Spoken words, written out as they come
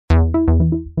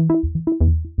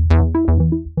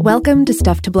Welcome to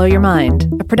Stuff to Blow Your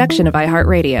Mind, a production of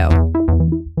iHeartRadio.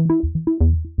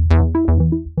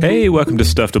 Hey, welcome to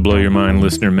Stuff to Blow Your Mind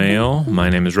listener mail.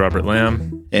 My name is Robert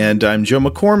Lamb. And I'm Joe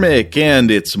McCormick, and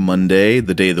it's Monday,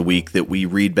 the day of the week that we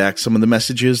read back some of the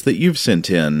messages that you've sent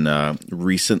in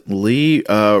recently.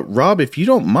 Rob, if you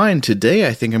don't mind, today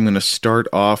I think I'm going to start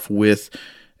off with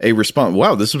a response.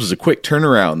 Wow, this was a quick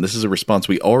turnaround. This is a response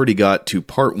we already got to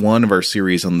part one of our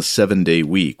series on the 7-day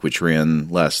week, which ran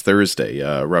last Thursday.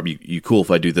 Rob, you cool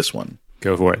if I do this one?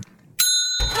 Go for it.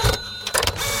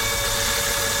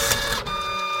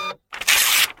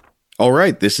 All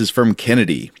right, this is from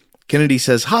Kennedy. Kennedy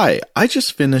says, "Hi, I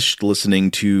just finished listening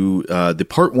to the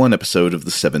part one episode of the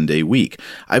 7-day week.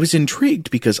 I was intrigued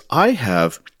because I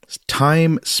have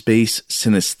time-space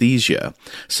synesthesia,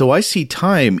 so I see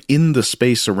time in the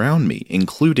space around me,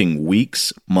 including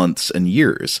weeks, months, and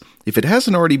years. If it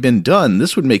hasn't already been done,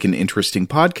 this would make an interesting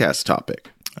podcast topic."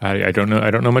 I don't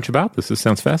know much about this. This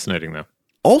sounds fascinating, though.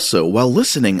 Also, while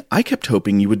listening, I kept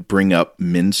hoping you would bring up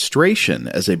menstruation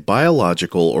as a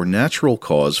biological or natural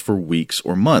cause for weeks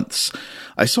or months.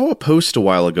 I saw a post a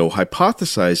while ago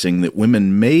hypothesizing that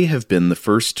women may have been the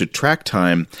first to track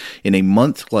time in a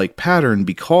month-like pattern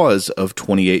because of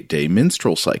 28-day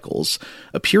menstrual cycles.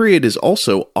 A period is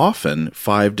also often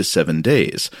 5 to 7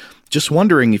 days. Just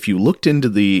wondering if you looked into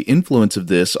the influence of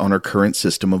this on our current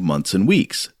system of months and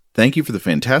weeks. Thank you for the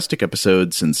fantastic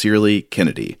episode. Sincerely,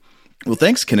 Kennedy. Well,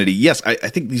 thanks, Kennedy. Yes, I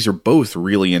think these are both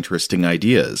really interesting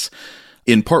ideas.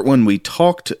 In part one, we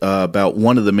talked about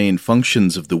one of the main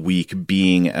functions of the week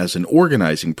being as an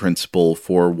organizing principle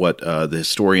for what the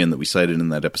historian that we cited in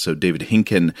that episode, David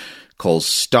Hinken, calls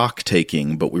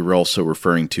stock-taking, but we were also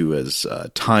referring to as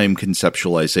time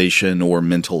conceptualization or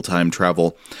mental time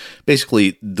travel.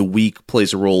 Basically, the week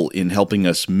plays a role in helping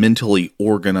us mentally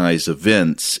organize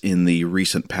events in the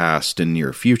recent past and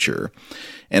near future.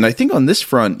 And I think on this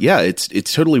front, yeah,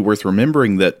 it's totally worth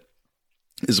remembering that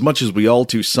as much as we all,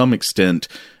 to some extent,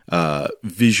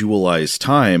 visualize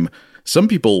time, some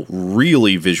people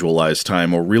really visualize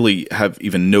time or really have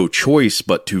even no choice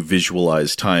but to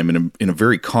visualize time in a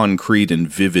very concrete and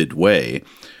vivid way.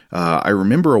 I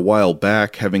remember a while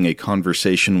back having a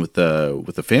conversation with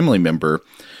a family member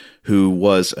who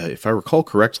was, if I recall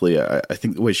correctly, I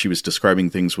think the way she was describing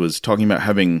things was talking about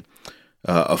having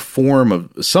a form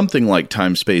of something like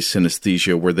time-space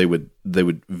synesthesia, where they would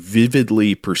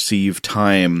vividly perceive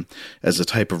time as a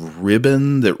type of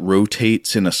ribbon that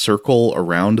rotates in a circle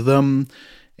around them,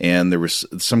 and there was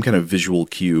some kind of visual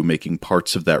cue making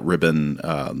parts of that ribbon,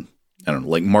 I don't know,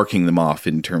 like marking them off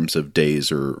in terms of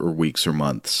days or weeks or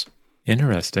months.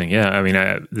 Interesting. Yeah, I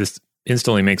mean, this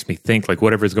instantly makes me think, like,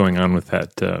 whatever's going on with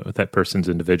that person's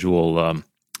individual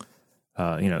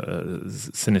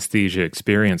synesthesia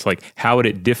experience, like, how would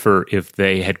it differ if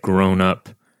they had grown up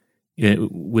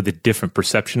with a different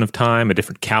perception of time, a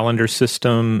different calendar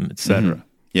system, etc.? Mm-hmm.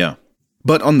 Yeah.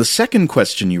 But on the second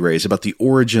question you raise about the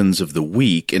origins of the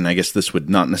week, and I guess this would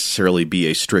not necessarily be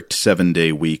a strict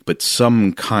 7-day week, but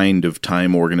some kind of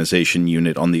time organization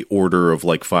unit on the order of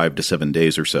like 5 to 7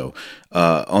 days or so,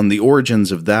 on the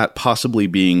origins of that possibly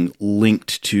being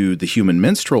linked to the human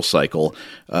menstrual cycle,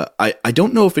 I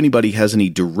don't know if anybody has any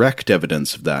direct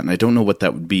evidence of that, and I don't know what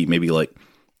that would be. Maybe like,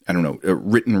 I don't know,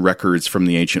 written records from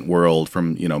the ancient world,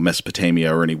 from,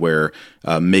 Mesopotamia or anywhere,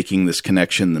 making this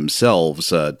connection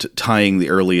themselves, tying the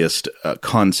earliest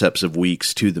concepts of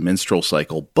weeks to the menstrual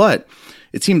cycle. But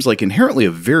it seems like inherently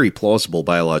a very plausible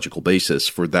biological basis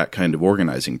for that kind of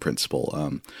organizing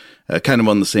principle. Kind of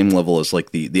on the same level as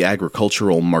like the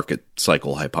agricultural market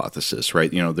cycle hypothesis,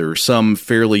 right? There are some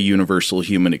fairly universal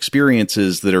human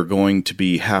experiences that are going to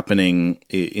be happening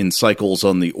in cycles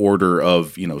on the order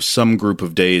of, some group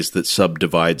of days that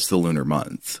subdivides the lunar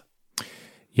month.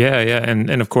 Yeah.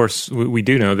 And of course, we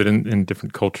do know that in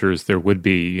different cultures there would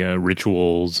be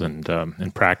rituals and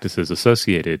practices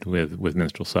associated with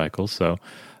menstrual cycles. So,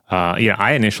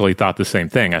 I initially thought the same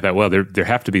thing. I thought, well, there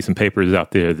have to be some papers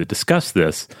out there that discuss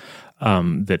this,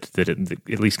 that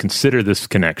at least consider this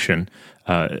connection,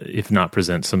 if not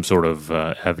present some sort of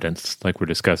evidence like we're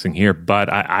discussing here. But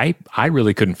I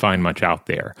really couldn't find much out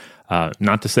there.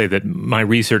 Not to say that my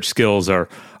research skills are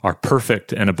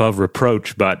perfect and above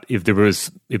reproach, but if there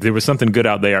was something good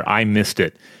out there, I missed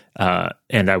it.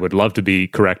 And I would love to be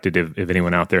corrected if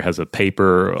anyone out there has a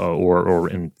paper or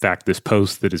in fact this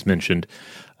post that is mentioned.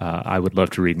 I would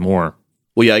love to read more.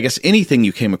 Well, yeah, I guess anything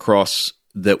you came across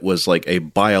that was like a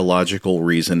biological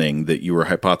reasoning that you were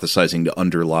hypothesizing to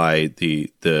underlie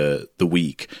the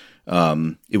week,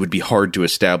 it would be hard to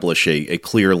establish a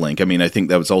clear link. I mean, I think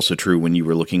that was also true when you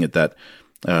were looking at that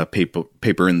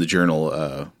paper in the journal,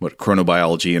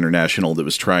 Chronobiology International, that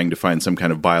was trying to find some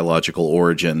kind of biological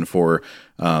origin for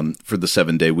the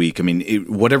 7-day week. I mean,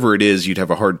 whatever it is, you'd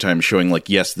have a hard time showing like,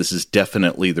 yes, this is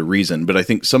definitely the reason. But I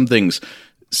think some things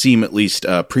seem at least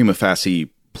prima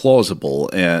facie plausible.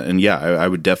 And yeah, I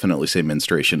would definitely say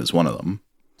menstruation is one of them.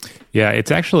 Yeah,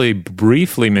 it's actually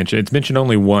briefly mentioned. It's mentioned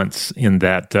only once in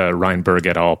that Reinberg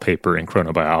et al. Paper in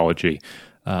Chronobiology.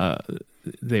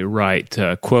 They write,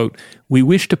 quote, "We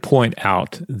wish to point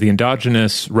out the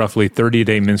endogenous, roughly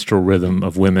 30-day menstrual rhythm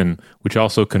of women, which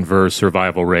also confers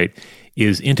survival rate,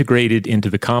 is integrated into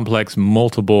the complex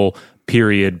multiple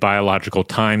period biological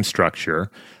time structure.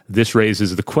 This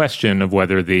raises the question of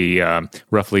whether the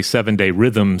roughly 7-day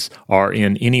rhythms are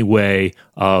in any way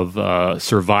of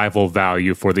survival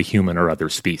value for the human or other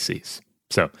species."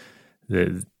 So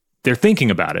they're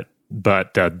thinking about it,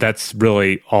 but that's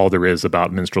really all there is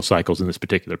about menstrual cycles in this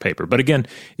particular paper. But again,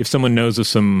 if someone knows of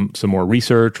some more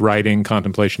research, writing,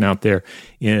 contemplation out there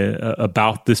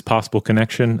about this possible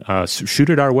connection, shoot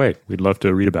it our way. We'd love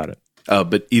to read about it.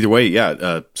 But either way,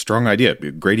 yeah, strong idea.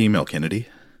 Great email, Kennedy.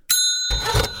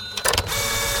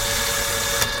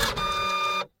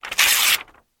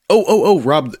 Oh,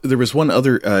 Rob, there was one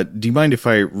other. Do you mind if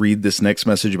I read this next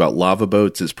message about lava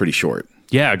boats? It's pretty short.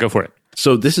 Yeah, go for it.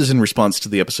 So this is in response to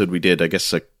the episode we did, I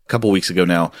guess, a couple weeks ago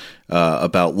now,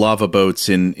 about lava boats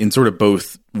in sort of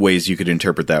both ways you could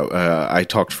interpret that. I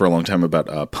talked for a long time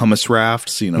about pumice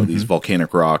rafts, these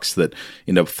volcanic rocks that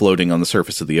end up floating on the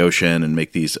surface of the ocean and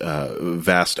make these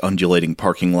vast undulating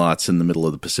parking lots in the middle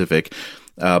of the Pacific.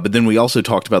 But then we also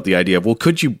talked about the idea of, well,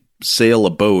 could you sail a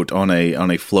boat on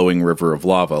a flowing river of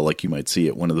lava like you might see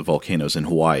at one of the volcanoes in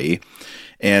Hawaii?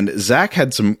 And Zach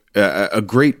had a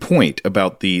great point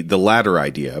about the latter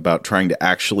idea, about trying to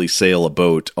actually sail a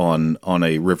boat on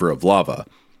a river of lava.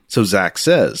 So Zach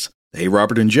says, "Hey,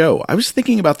 Robert and Joe, I was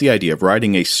thinking about the idea of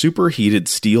riding a superheated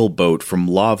steel boat from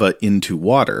lava into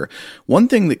water. One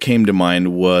thing that came to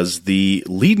mind was the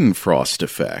Leidenfrost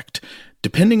effect.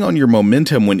 Depending on your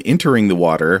momentum when entering the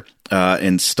water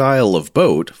and style of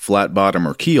boat, flat bottom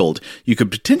or keeled, you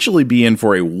could potentially be in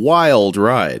for a wild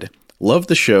ride. Love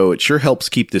the show. It sure helps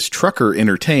keep this trucker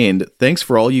entertained. Thanks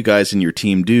for all you guys and your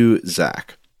team do,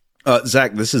 Zach."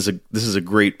 Zach, this is a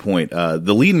great point.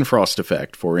 The Leidenfrost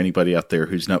effect, for anybody out there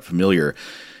who's not familiar,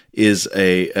 is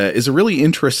a really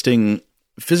interesting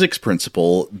physics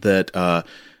principle that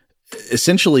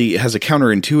essentially has a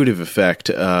counterintuitive effect.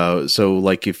 So,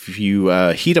 like if you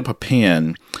heat up a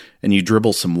pan and you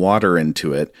dribble some water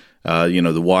into it,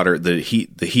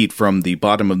 the heat from the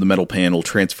bottom of the metal pan will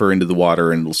transfer into the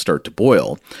water and it'll start to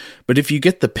boil. But if you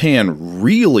get the pan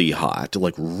really hot,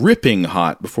 like ripping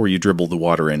hot before you dribble the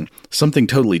water in, something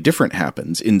totally different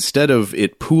happens. Instead of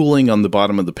it pooling on the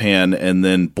bottom of the pan and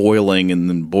then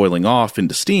boiling off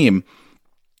into steam,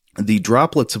 the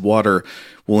droplets of water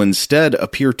will instead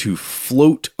appear to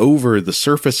float over the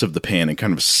surface of the pan and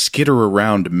kind of skitter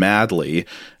around madly.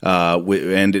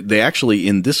 And they actually,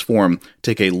 in this form,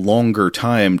 take a longer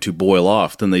time to boil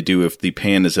off than they do if the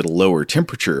pan is at a lower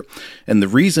temperature. And the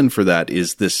reason for that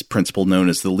is this principle known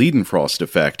as the Leidenfrost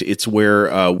effect. It's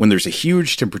where when there's a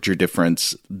huge temperature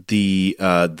difference, the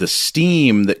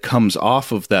steam that comes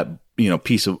off of that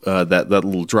piece of that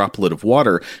little droplet of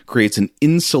water creates an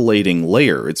insulating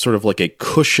layer. It's sort of like a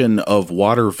cushion of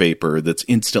water vapor that's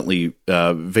instantly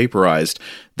vaporized,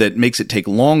 that makes it take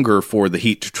longer for the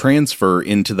heat to transfer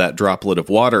into that droplet of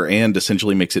water and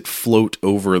essentially makes it float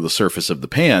over the surface of the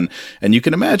pan. And you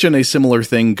can imagine a similar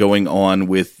thing going on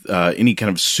with any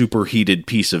kind of superheated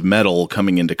piece of metal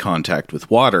coming into contact with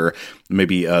water,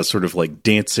 maybe sort of like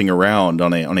dancing around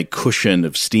on a cushion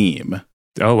of steam.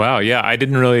 Oh, wow. Yeah, I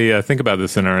didn't really think about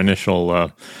this in our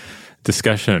initial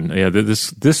discussion. Yeah,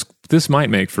 this might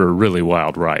make for a really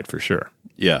wild ride for sure.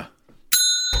 Yeah.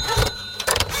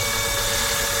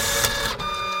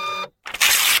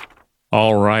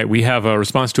 All right. We have a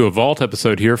response to a Vault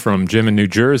episode here from Jim in New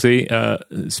Jersey,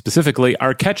 specifically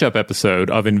our catch-up episode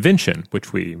of Invention,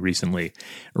 which we recently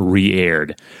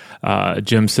re-aired.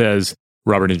 Jim says,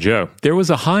 "Robert and Joe, there was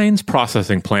a Heinz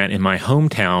processing plant in my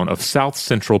hometown of South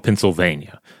Central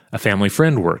Pennsylvania. A family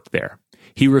friend worked there.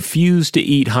 He refused to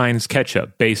eat Heinz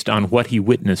ketchup based on what he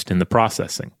witnessed in the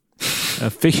processing.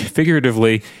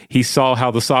 Figuratively, he saw how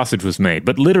the sausage was made,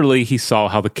 but literally he saw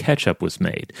how the ketchup was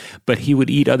made. But he would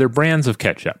eat other brands of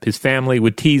ketchup. His family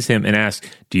would tease him and ask,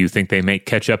 'Do you think they make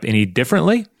ketchup any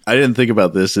differently?'" I didn't think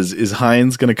about this. Is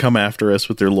Heinz going to come after us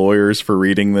with their lawyers for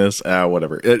reading this?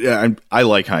 Whatever. I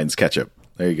like Heinz ketchup.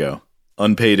 There you go.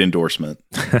 Unpaid endorsement.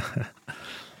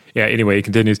 Yeah, anyway, he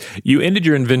continues. You ended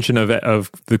your invention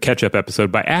of the ketchup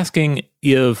episode by asking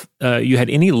if you had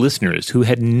any listeners who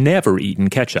had never eaten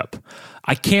ketchup.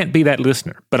 I can't be that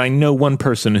listener, but I know one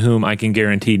person whom I can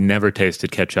guarantee never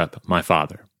tasted ketchup, my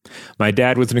father. My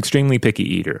dad was an extremely picky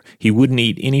eater. He wouldn't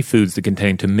eat any foods that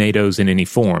contained tomatoes in any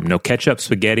form. No ketchup,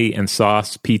 spaghetti, and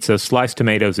sauce, pizza, sliced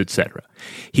tomatoes, etc.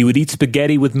 He would eat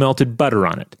spaghetti with melted butter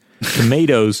on it.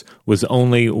 Tomatoes was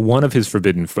only one of his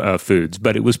forbidden foods,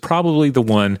 but it was probably the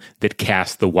one that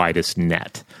cast the widest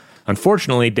net.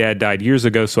 Unfortunately, Dad died years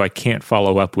ago, so I can't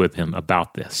follow up with him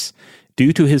about this.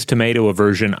 Due to his tomato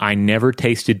aversion, I never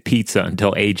tasted pizza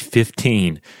until age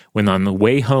 15, when on the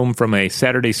way home from a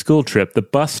Saturday school trip, the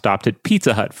bus stopped at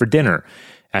Pizza Hut for dinner.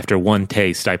 After one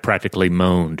taste, I practically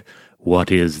moaned, "What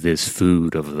is this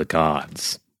food of the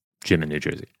gods?" Jim in New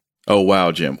Jersey. Oh,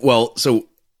 wow, Jim. Well, so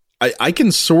I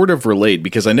can sort of relate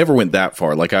because I never went that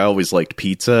far. Like, I always liked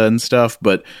pizza and stuff,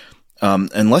 but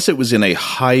unless it was in a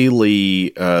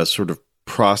highly sort of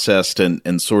processed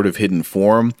and sort of hidden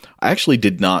form, I actually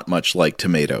did not much like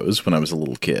tomatoes when I was a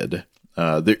little kid.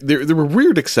 There were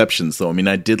weird exceptions, though. I mean,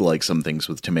 I did like some things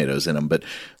with tomatoes in them, but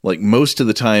like most of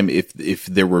the time, if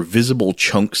there were visible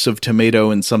chunks of tomato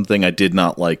in something, I did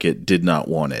not like it, did not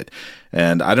want it.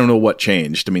 And I don't know what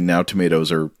changed. I mean, now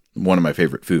tomatoes are one of my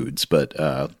favorite foods, but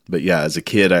yeah, as a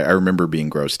kid, I remember being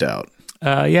grossed out.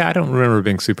 Yeah, I don't remember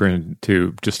being super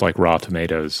into just like raw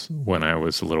tomatoes when I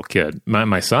was a little kid.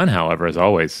 My son, however, has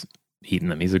always eaten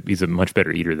them. He's a much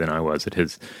better eater than I was at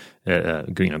his,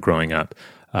 growing up.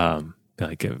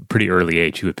 Like a pretty early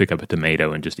age, he would pick up a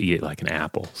tomato and just eat it like an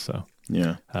apple. So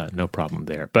yeah, no problem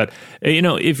there. But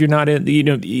if you're not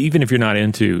even if you're not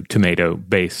into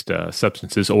tomato-based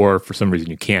substances, or for some reason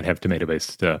you can't have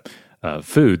tomato-based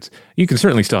foods, you can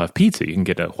certainly still have pizza. You can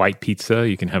get a white pizza.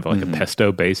 You can have like a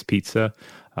pesto-based pizza.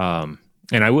 And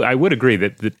I would agree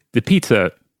that the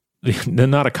pizza,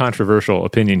 not a controversial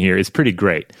opinion here, is pretty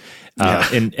great.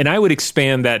 And I would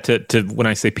expand that to when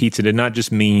I say pizza, to not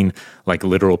just mean like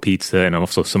literal pizza, and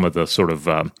also some of the sort of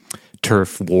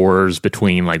turf wars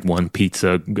between like one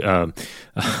pizza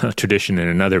tradition and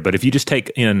another. But if you just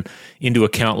take into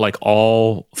account like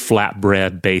all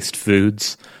flatbread-based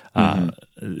foods,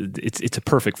 it's a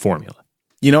perfect formula.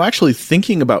 Actually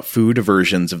thinking about food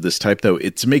aversions of this type, though,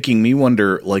 it's making me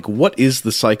wonder, like, what is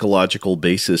the psychological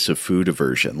basis of food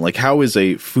aversion? Like, how is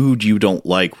a food you don't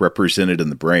like represented in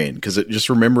the brain? Because just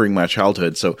remembering my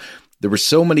childhood, so there were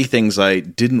so many things I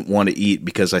didn't want to eat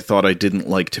because I thought I didn't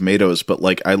like tomatoes, but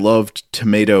like I loved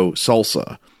tomato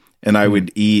salsa, and I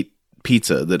would eat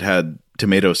pizza that had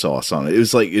tomato sauce on it. It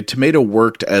was like a tomato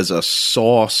worked as a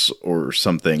sauce or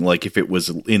something, like if it was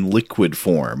in liquid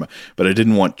form, but I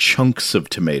didn't want chunks of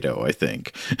tomato, I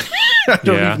think. I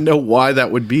don't even know why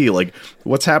that would be. Like,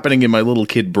 what's happening in my little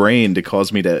kid brain to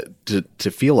cause me to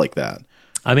feel like that?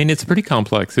 I mean, it's a pretty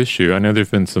complex issue. I know there's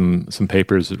been some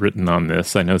papers written on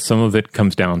this. I know some of it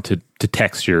comes down to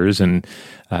textures, and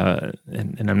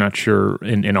I'm not sure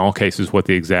in all cases what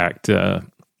the exact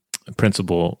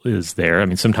principle is there. I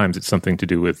mean, sometimes it's something to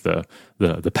do with the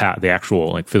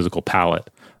actual like physical palate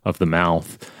of the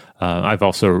mouth. I've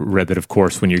also read that, of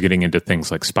course, when you're getting into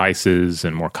things like spices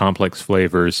and more complex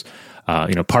flavors,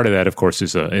 part of that, of course,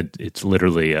 is it's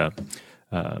literally a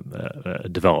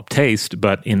developed taste.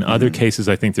 But in other cases,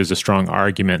 I think there's a strong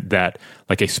argument that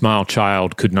like a small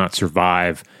child could not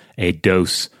survive a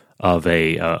dose of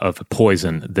a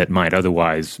poison that might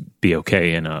otherwise be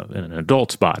okay in an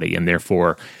adult's body, and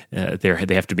therefore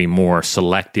they have to be more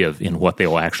selective in what they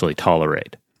will actually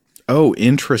tolerate. Oh,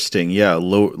 interesting. Yeah,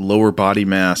 lower body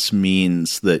mass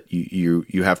means that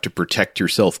you have to protect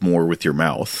yourself more with your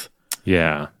mouth.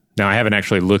 Yeah. Now, I haven't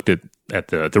actually looked at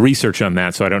the research on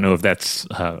that, so I don't know if that's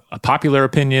a popular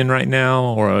opinion right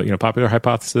now, or a popular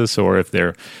hypothesis, or if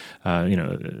they're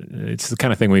it's the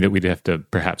kind of thing we'd have to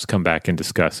perhaps come back and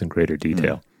discuss in greater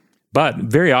detail. But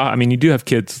you do have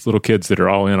little kids that are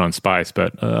all in on spice,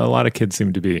 but a lot of kids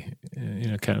seem to be,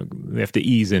 they have to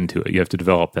ease into it. You have to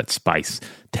develop that spice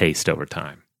taste over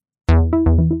time.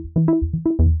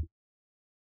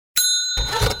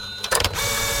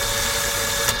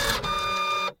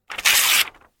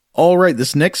 All right,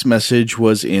 this next message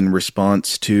was in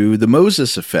response to the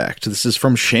Moses effect. This is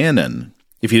from Shannon.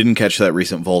 If you didn't catch that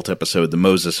recent Vault episode, the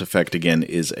Moses effect, again,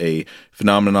 is a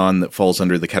phenomenon that falls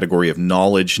under the category of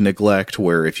knowledge neglect,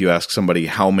 where if you ask somebody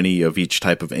how many of each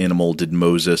type of animal did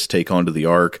Moses take onto the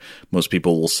ark, most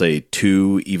people will say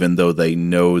 2, even though they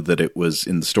know that it was,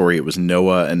 in the story, it was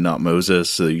Noah and not Moses.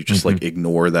 So you just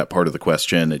ignore that part of the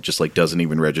question. It just doesn't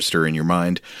even register in your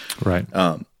mind. Right.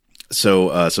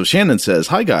 So Shannon says,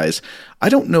 "Hi guys, I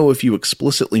don't know if you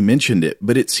explicitly mentioned it,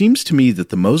 but it seems to me that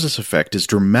the Moses effect is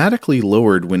dramatically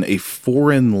lowered when a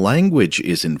foreign language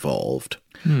is involved.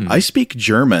 I speak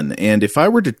German, and if I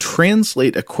were to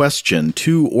translate a question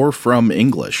to or from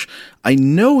English, I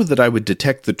know that I would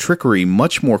detect the trickery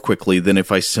much more quickly than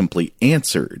if I simply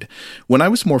answered. When I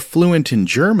was more fluent in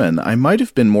German, I might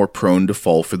have been more prone to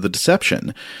fall for the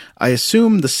deception. I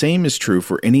assume the same is true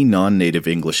for any non-native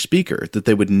English speaker, that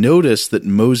they would notice that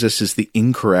Moses is the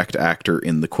incorrect actor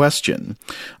in the question.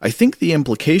 I think the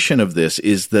implication of this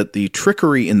is that the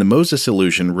trickery in the Moses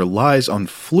illusion relies on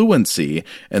fluency,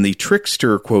 and the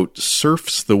trickster, quote,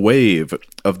 surfs the wave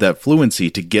of that fluency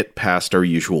to get past our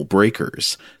usual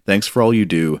breakers. Thanks for all you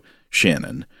do,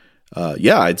 Shannon."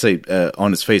 Yeah, I'd say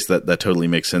on its face that totally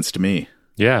makes sense to me.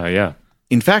 Yeah.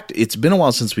 In fact, it's been a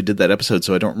while since we did that episode,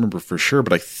 so I don't remember for sure,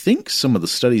 but I think some of the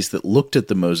studies that looked at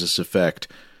the Moses effect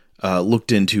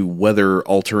looked into whether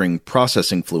altering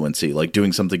processing fluency, like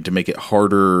doing something to make it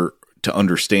harder to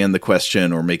understand the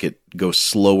question or make it go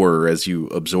slower as you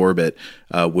absorb it,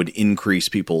 would increase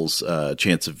people's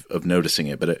chance of noticing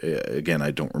it. But again,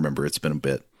 I don't remember. It's been a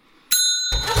bit.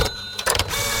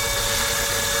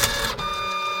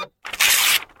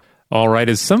 All right.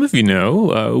 As some of you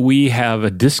know, we have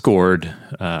a Discord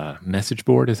message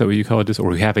board. Is that what you call it? Or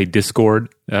we have a Discord,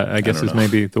 I guess is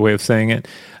maybe the way of saying it.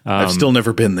 I've still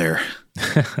never been there.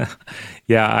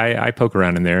 Yeah, I poke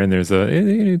around in there, and there's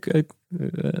a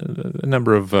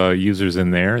number of users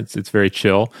in there. It's very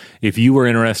chill. If you were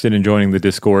interested in joining the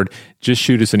Discord, just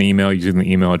shoot us an email using the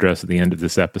email address at the end of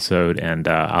this episode, and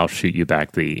I'll shoot you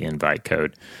back the invite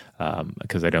code.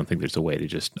 Because I don't think there's a way to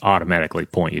just automatically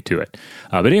point you to it.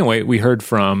 But anyway, we heard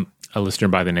from a listener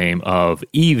by the name of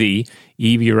Evie.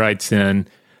 Evie writes in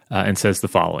and says the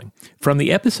following. From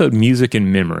the episode Music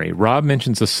and Memory, Rob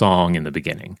mentions a song in the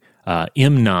beginning.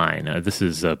 M9. This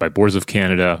is by Boards of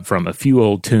Canada from A Few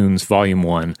Old Tunes, Volume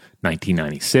 1,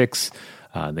 1996.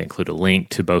 They include a link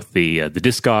to both the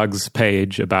Discogs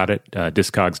page about it,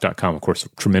 discogs.com, of course, a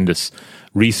tremendous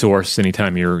resource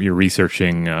anytime you're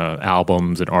researching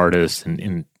albums and artists and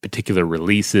in particular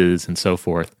releases and so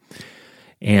forth.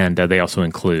 And they also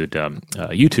include a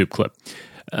YouTube clip.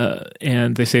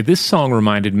 And they say, this song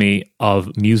reminded me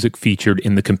of music featured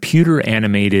in the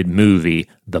computer-animated movie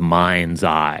The Mind's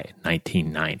Eye,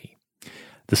 1990.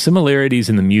 The similarities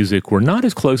in the music were not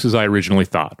as close as I originally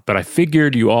thought, but I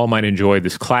figured you all might enjoy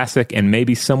this classic, and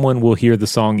maybe someone will hear the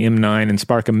song M9 and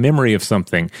spark a memory of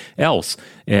something else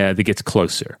that gets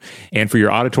closer. And for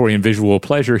your auditory and visual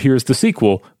pleasure, here's the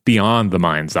sequel, Beyond the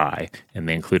Mind's Eye, and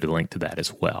they included a link to that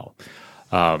as well.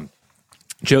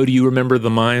 Joe, do you remember The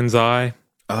Mind's Eye?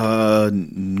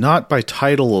 Not by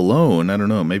title alone. I don't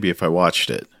know. Maybe if I watched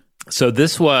it. So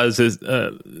this was,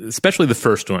 especially the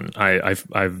first one, I've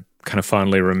kind of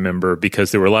fondly remember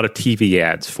because there were a lot of TV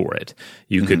ads for it.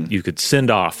 You could send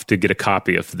off to get a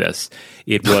copy of this.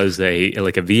 It was a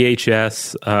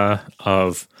VHS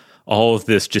of all of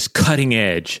this just cutting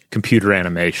edge computer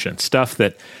animation stuff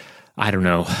that I don't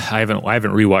know. I haven't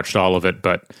rewatched all of it,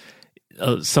 but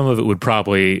some of it would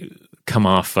probably come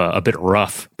off a bit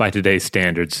rough by today's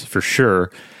standards for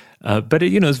sure. But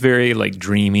it, it's very like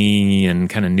dreamy and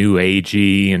kind of new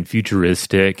agey and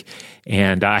futuristic.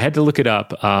 And I had to look it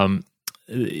up. One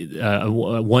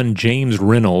James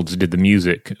Reynolds did the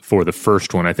music for the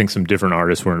first one. I think some different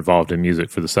artists were involved in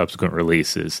music for the subsequent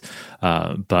releases.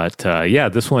 But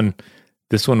this one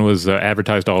was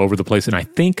advertised all over the place, and I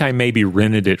think I maybe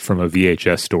rented it from a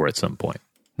VHS store at some point.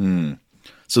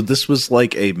 So this was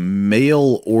like a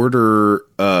mail order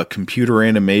computer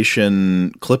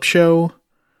animation clip show?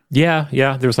 Yeah.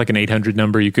 There was like an 800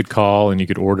 number you could call, and you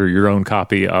could order your own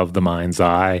copy of The Mind's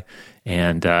Eye.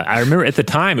 And I remember at the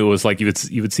time it was like you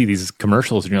would see these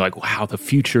commercials, and you're like, "Wow, the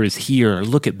future is here!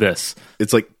 Look at this!"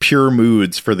 It's like Pure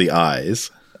Moods for the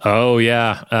eyes. Oh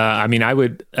yeah, I mean, I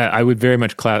would very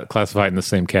much classify it in the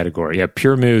same category. Yeah,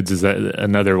 Pure Moods is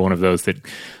another one of those that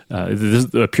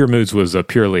Pure Moods was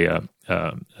purely a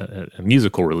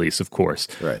musical release, of course.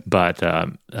 Right. But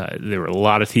there were a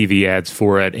lot of TV ads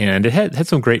for it, and it had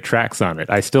some great tracks on it.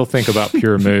 I still think about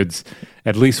Pure Moods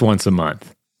at least once a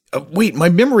month. Wait, my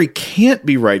memory can't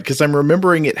be right, because I'm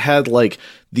remembering it had like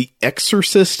the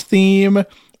Exorcist theme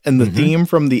and the theme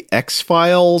from the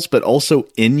X-Files, but also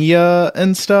Enya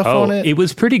and stuff on it. It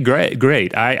was pretty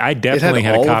great. I definitely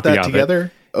had a copy of together.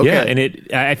 It. Okay. Yeah, and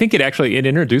I think it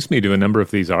introduced me to a number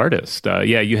of these artists.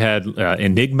 You had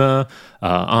Enigma,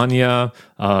 Anya,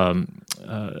 a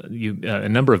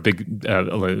number of big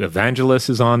evangelists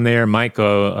is on there. Mike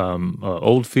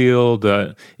Oldfield,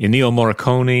 Ennio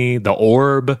Morricone, The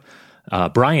Orb,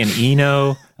 Brian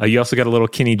Eno, You also got a little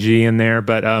Kenny G in there,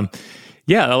 but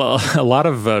yeah, a lot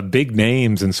of big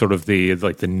names in sort of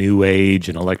the new age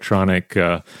and electronic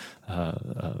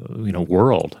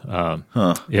world.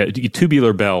 Yeah,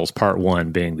 Tubular Bells Part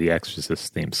 1 being the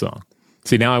Exorcist theme song.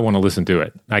 See, now I want to listen to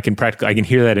it. I can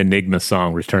hear that Enigma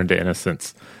song, Return to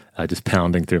Innocence, just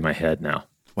pounding through my head now.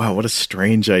 Wow, what a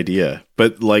strange idea.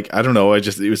 But I don't know, it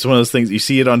was one of those things, you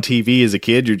see it on TV as a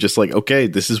kid, you're just like, okay,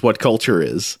 this is what culture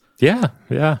is. Yeah.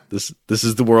 This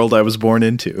is the world I was born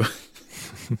into.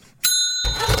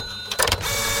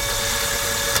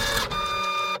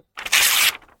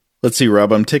 Let's see,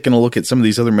 Rob, I'm taking a look at some of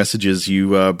these other messages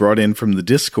you brought in from the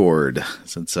Discord,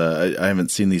 since I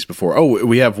haven't seen these before. Oh,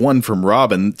 we have one from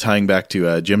Robin, tying back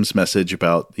to Jim's message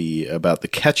about the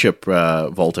ketchup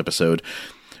vault episode.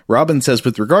 Robin says,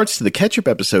 with regards to the ketchup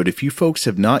episode, if you folks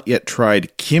have not yet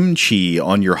tried kimchi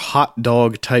on your hot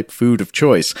dog type food of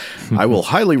choice, I will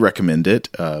highly recommend it.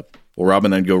 Well,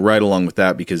 Robin, I'd go right along with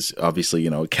that because obviously,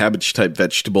 a cabbage-type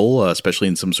vegetable, especially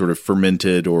in some sort of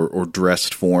fermented or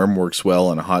dressed form, works well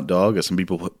on a hot dog. Some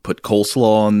people put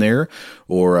coleslaw on there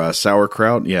or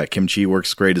sauerkraut. Yeah, kimchi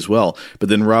works great as well. But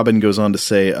then Robin goes on to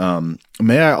say,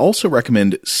 may I also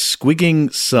recommend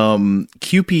squigging some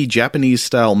Kewpie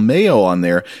Japanese-style mayo on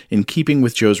there in keeping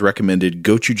with Joe's recommended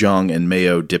gochujang and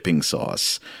mayo dipping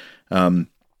sauce.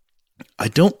 I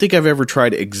don't think I've ever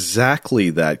tried exactly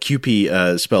that.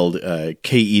 Kewpie, spelled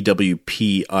Kewpie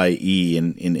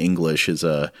in English, is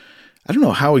I don't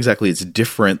know how exactly it's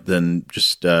different than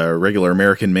just regular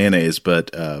American mayonnaise, but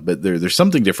there's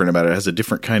something different about it. It has a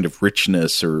different kind of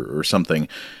richness or something.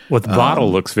 Well, the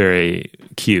bottle looks very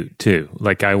cute too.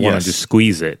 Like I want to just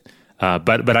squeeze it.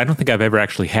 But I don't think I've ever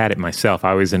actually had it myself.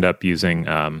 I always end up using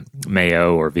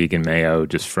mayo or vegan mayo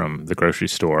just from the grocery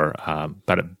store.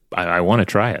 But I want to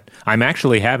try it. I'm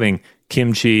actually having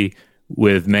kimchi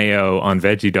with mayo on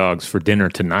veggie dogs for dinner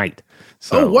tonight.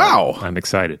 So, wow. I'm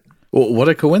excited. Well, what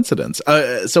a coincidence.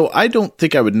 So I don't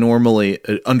think I would normally,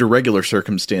 under regular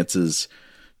circumstances,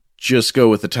 just go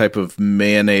with the type of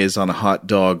mayonnaise on a hot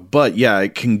dog. But yeah,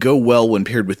 it can go well when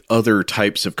paired with other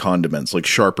types of condiments, like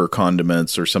sharper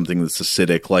condiments or something that's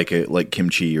acidic, like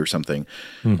kimchi or something.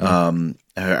 Mm-hmm.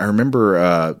 I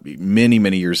remember many,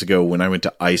 many years ago when I went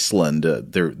to Iceland,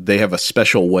 they have a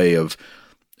special way of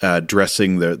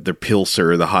dressing the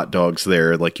pilsner, the hot dogs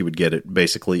there, like you would get at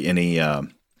basically any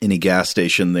gas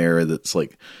station there. That's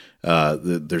like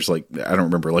there's I don't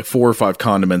remember, like 4 or 5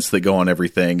 condiments that go on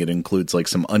everything. It includes like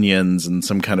some onions and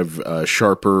some kind of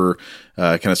sharper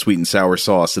kind of sweet and sour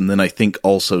sauce, and then I think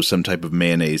also some type of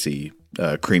mayonnaise-y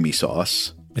creamy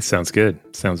sauce. It sounds good.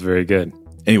 Sounds very good.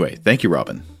 Anyway, thank you,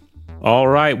 Robin. All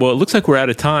right. Well, it looks like we're out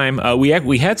of time.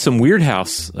 We had some Weird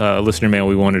House listener mail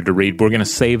we wanted to read. We're going to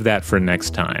save that for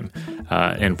next time.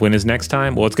 And when is next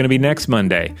time? Well, it's going to be next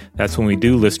Monday. That's when we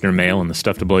do listener mail in the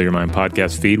Stuff to Blow Your Mind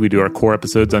podcast feed. We do our core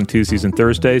episodes on Tuesdays and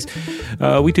Thursdays.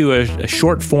 We do a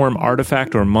short form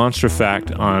artifact or monster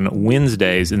fact on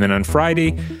Wednesdays. And then on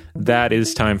Friday, that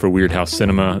is time for Weird House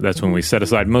Cinema. That's when we set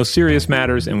aside most serious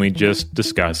matters and we just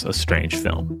discuss a strange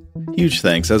film. Huge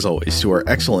thanks, as always, to our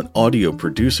excellent audio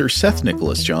producer, Seth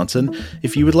Nicholas Johnson.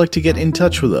 If you would like to get in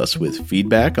touch with us with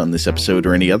feedback on this episode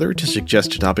or any other, to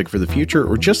suggest a topic for the future,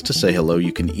 or just to say hello,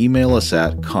 you can email us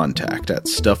at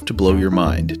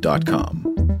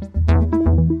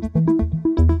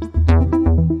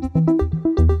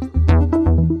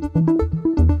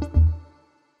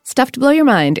Stuff to Blow Your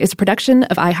Mind is a production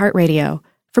of iHeartRadio.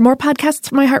 For more podcasts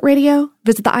from iHeartRadio,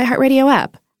 visit the iHeartRadio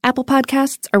app, Apple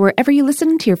Podcasts, or wherever you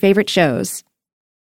listen to your favorite shows.